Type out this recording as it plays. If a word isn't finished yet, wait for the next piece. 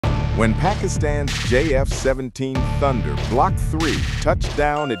When Pakistan's JF-17 Thunder Block 3 touched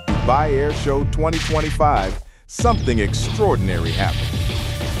down at Dubai Airshow 2025, something extraordinary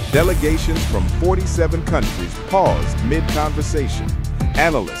happened. Delegations from 47 countries paused mid-conversation.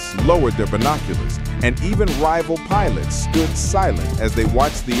 Analysts lowered their binoculars, and even rival pilots stood silent as they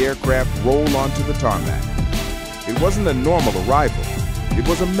watched the aircraft roll onto the tarmac. It wasn't a normal arrival. It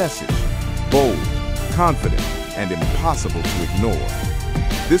was a message, bold, confident, and impossible to ignore.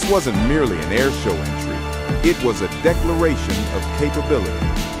 This wasn't merely an airshow entry. It was a declaration of capability.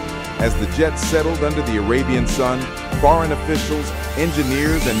 As the jet settled under the Arabian sun, foreign officials,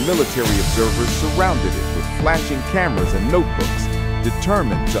 engineers, and military observers surrounded it with flashing cameras and notebooks,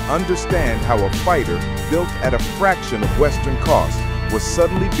 determined to understand how a fighter built at a fraction of Western cost was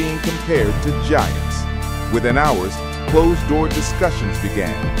suddenly being compared to giants. Within hours, closed-door discussions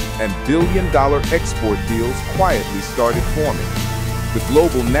began, and billion-dollar export deals quietly started forming. The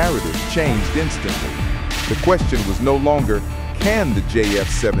global narrative changed instantly. The question was no longer, can the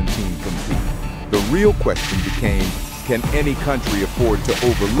JF-17 compete? The real question became, can any country afford to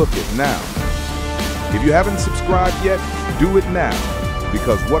overlook it now? If you haven't subscribed yet, do it now,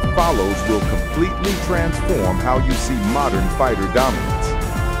 because what follows will completely transform how you see modern fighter dominance.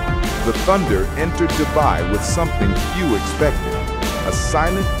 The Thunder entered Dubai with something few expected, a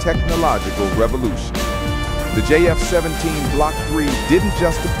silent technological revolution. The JF-17 Block 3 didn't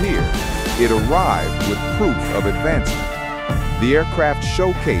just appear, it arrived with proof of advancement. The aircraft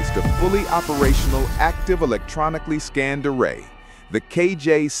showcased a fully operational active electronically scanned array, the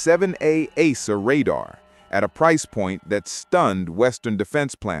KJ-7A AESA radar, at a price point that stunned Western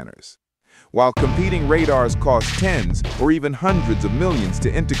defense planners. While competing radars cost tens or even hundreds of millions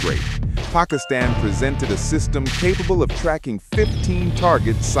to integrate, Pakistan presented a system capable of tracking 15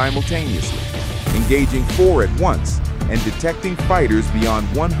 targets simultaneously, engaging 4 at once, and detecting fighters beyond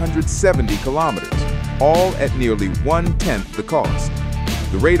 170 kilometers, all at nearly 1/10 the cost.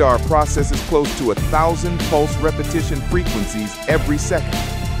 The radar processes close to 1,000 pulse repetition frequencies every second,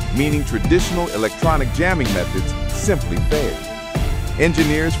 meaning traditional electronic jamming methods simply fail.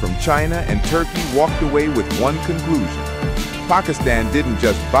 Engineers from China and Turkey walked away with one conclusion. Pakistan didn't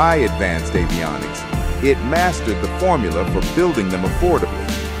just buy advanced avionics, it mastered the formula for building them affordably.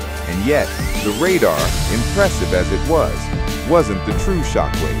 And yet, the radar, impressive as it was, wasn't the true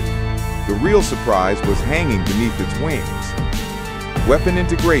shockwave. The real surprise was hanging beneath its wings. Weapon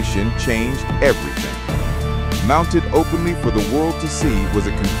integration changed everything. Mounted openly for the world to see was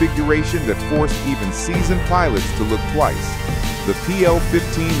a configuration that forced even seasoned pilots to look twice. The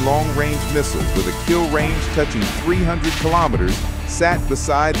PL-15 long-range missile with a kill range touching 300 kilometers sat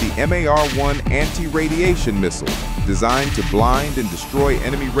beside the MAR-1 anti-radiation missile, designed to blind and destroy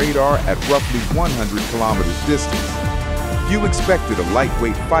enemy radar at roughly 100 kilometers distance. Few expected a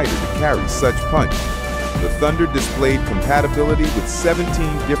lightweight fighter to carry such punch. The Thunder displayed compatibility with 17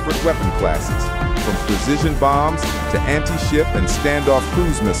 different weapon classes, from precision bombs to anti-ship and standoff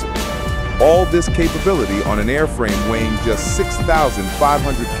cruise missiles. All this capability on an airframe weighing just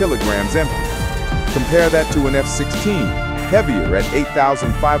 6,500 kilograms empty. Compare that to an F-16, heavier at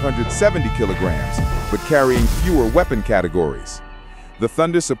 8,570 kilograms, but carrying fewer weapon categories. The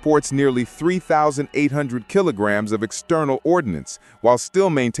Thunder supports nearly 3,800 kilograms of external ordnance, while still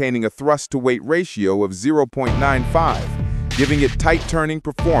maintaining a thrust-to-weight ratio of 0.95, giving it tight-turning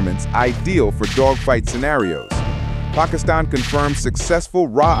performance ideal for dogfight scenarios. Pakistan confirmed successful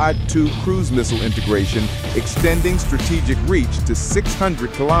Raad 2 cruise missile integration, extending strategic reach to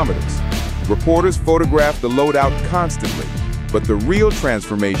 600 kilometers. Reporters photographed the loadout constantly, but the real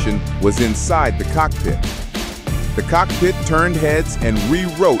transformation was inside the cockpit. The cockpit turned heads and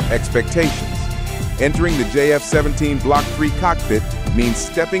rewrote expectations. Entering the JF-17 Block 3 cockpit means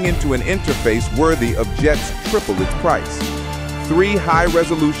stepping into an interface worthy of jets triple its price. 3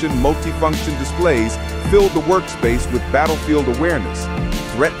 high-resolution multifunction displays filled the workspace with battlefield awareness,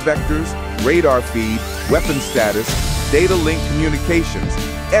 threat vectors, radar feed, weapon status, data link communications,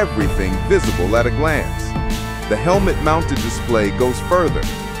 everything visible at a glance. The helmet-mounted display goes further.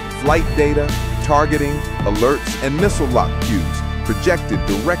 Flight data, targeting, alerts, and missile lock cues projected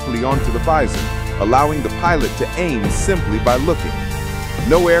directly onto the visor, allowing the pilot to aim simply by looking.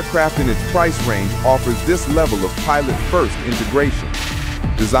 No aircraft in its price range offers this level of pilot-first integration.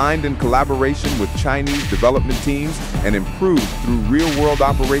 Designed in collaboration with Chinese development teams and improved through real-world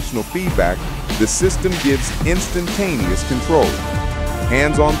operational feedback, the system gives instantaneous control.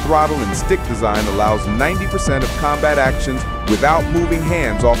 Hands-on throttle and stick design allows 90% of combat actions without moving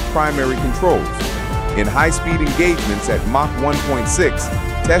hands off primary controls. In high-speed engagements at Mach 1.6,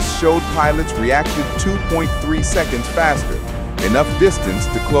 tests showed pilots reacted 2.3 seconds faster, enough distance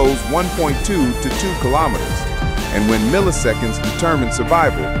to close 1.2 to 2 kilometers. And when milliseconds determine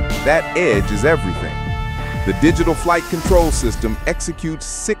survival, that edge is everything. The digital flight control system executes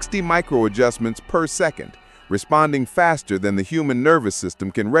 60 micro-adjustments per second, responding faster than the human nervous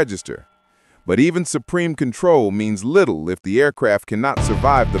system can register. But even supreme control means little if the aircraft cannot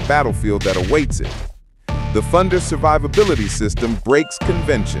survive the battlefield that awaits it. The Thunder survivability system breaks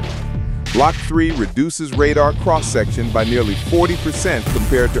convention. Block 3 reduces radar cross-section by nearly 40%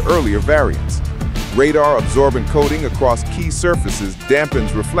 compared to earlier variants. Radar-absorbent coating across key surfaces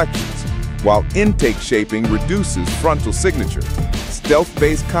dampens reflections, while intake shaping reduces frontal signature.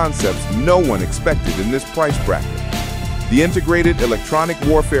 Stealth-based concepts no one expected in this price bracket. The integrated electronic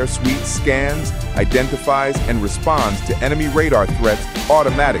warfare suite scans, identifies, and responds to enemy radar threats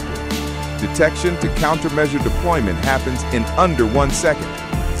automatically. Detection to countermeasure deployment happens in under 1 second,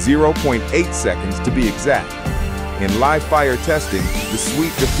 0.8 seconds to be exact. In live-fire testing, the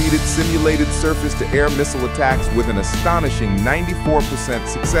suite defeated simulated surface-to-air missile attacks with an astonishing 94%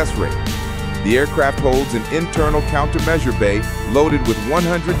 success rate. The aircraft holds an internal countermeasure bay loaded with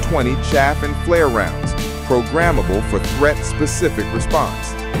 120 chaff and flare rounds, programmable for threat-specific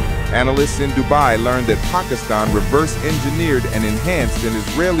response. Analysts in Dubai learned that Pakistan reverse-engineered and enhanced an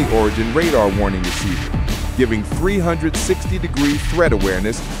Israeli-origin radar warning receiver, giving 360-degree threat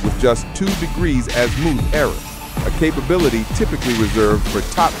awareness with just 2 degrees azimuth error, a capability typically reserved for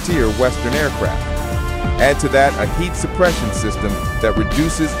top-tier Western aircraft. Add to that a heat suppression system that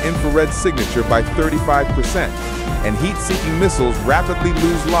reduces infrared signature by 35%, and heat-seeking missiles rapidly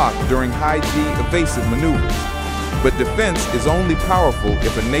lose lock during high-G evasive maneuvers. But defense is only powerful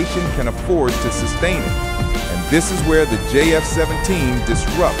if a nation can afford to sustain it. And this is where the JF-17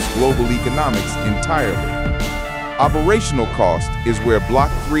 disrupts global economics entirely. Operational cost is where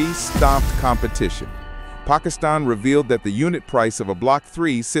Block 3 stomped competition. Pakistan revealed that the unit price of a Block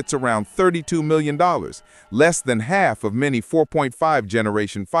 3 sits around $32 million, less than half of many 4.5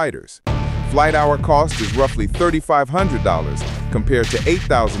 generation fighters. Flight hour cost is roughly $3,500 compared to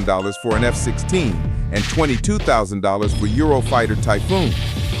 $8,000 for an F-16 and $22,000 for Eurofighter Typhoon.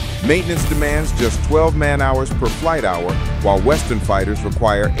 Maintenance demands just 12 man-hours per flight hour, while Western fighters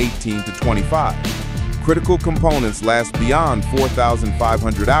require 18 to 25. Critical components last beyond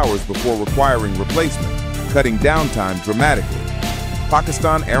 4,500 hours before requiring replacement, cutting downtime dramatically.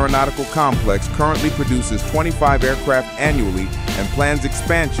 Pakistan Aeronautical Complex currently produces 25 aircraft annually and plans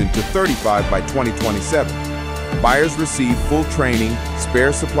expansion to 35 by 2027. Buyers receive full training,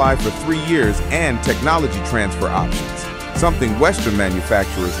 spare supply for 3 years, and technology transfer options, something Western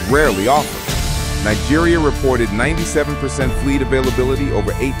manufacturers rarely offer. Nigeria reported 97% fleet availability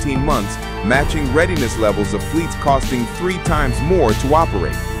over 18 months, matching readiness levels of fleets costing 3 times more to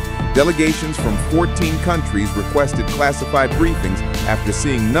operate. Delegations from 14 countries requested classified briefings after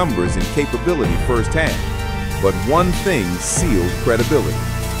seeing numbers and capability firsthand. But one thing sealed credibility: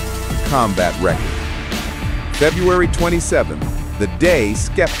 combat record. February 27th, the day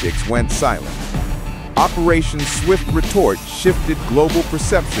skeptics went silent. Operation Swift Retort shifted global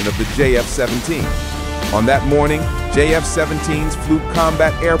perception of the JF-17. On that morning, JF-17s flew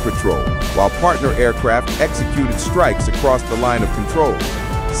combat air patrol, while partner aircraft executed strikes across the line of control.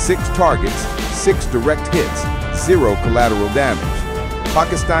 6 targets, 6 direct hits, 0 collateral damage.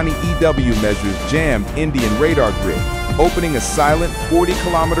 Pakistani EW measures jammed Indian radar grid, opening a silent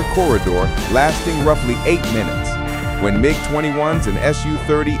 40-kilometer corridor lasting roughly 8 minutes. When MiG-21s and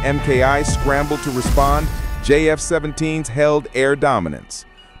Su-30 MKI scrambled to respond, JF-17s held air dominance.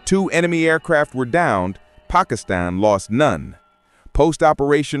 2 enemy aircraft were downed, Pakistan lost none.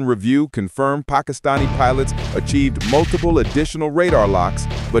 Post-operation review confirmed Pakistani pilots achieved multiple additional radar locks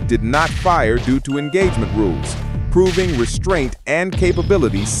but did not fire due to engagement rules, proving restraint and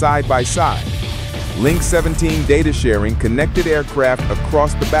capability side by side. Link 17 data sharing connected aircraft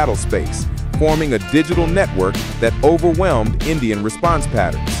across the battle space, forming a digital network that overwhelmed Indian response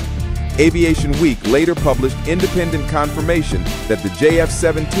patterns. Aviation Week later published independent confirmation that the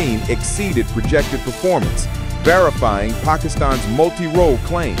JF-17 exceeded projected performance, verifying Pakistan's multi-role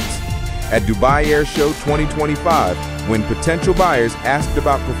claims. At Dubai Airshow 2025, when potential buyers asked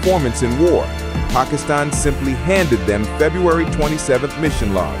about performance in war, Pakistan simply handed them February 27th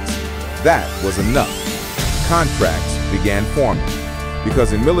mission logs. That was enough. Contracts began forming,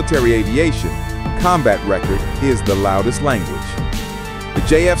 because in military aviation, combat record is the loudest language. The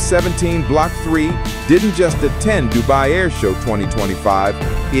JF-17 Block 3 didn't just attend Dubai Airshow 2025,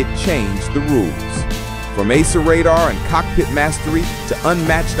 it changed the rules. From AESA radar and cockpit mastery to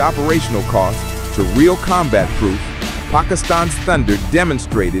unmatched operational cost to real combat proof, Pakistan's Thunder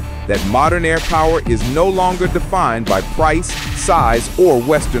demonstrated that modern air power is no longer defined by price, size, or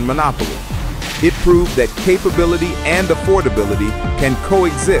Western monopoly. It proved that capability and affordability can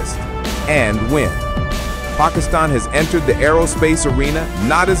coexist and win. Pakistan has entered the aerospace arena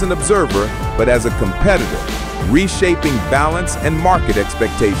not as an observer, but as a competitor, reshaping balance and market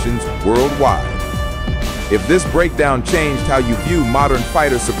expectations worldwide. If this breakdown changed how you view modern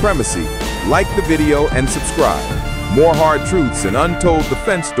fighter supremacy, like the video and subscribe. More hard truths and untold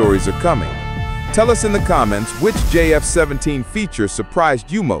defense stories are coming. Tell us in the comments which JF-17 feature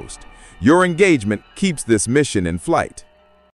surprised you most. Your engagement keeps this mission in flight.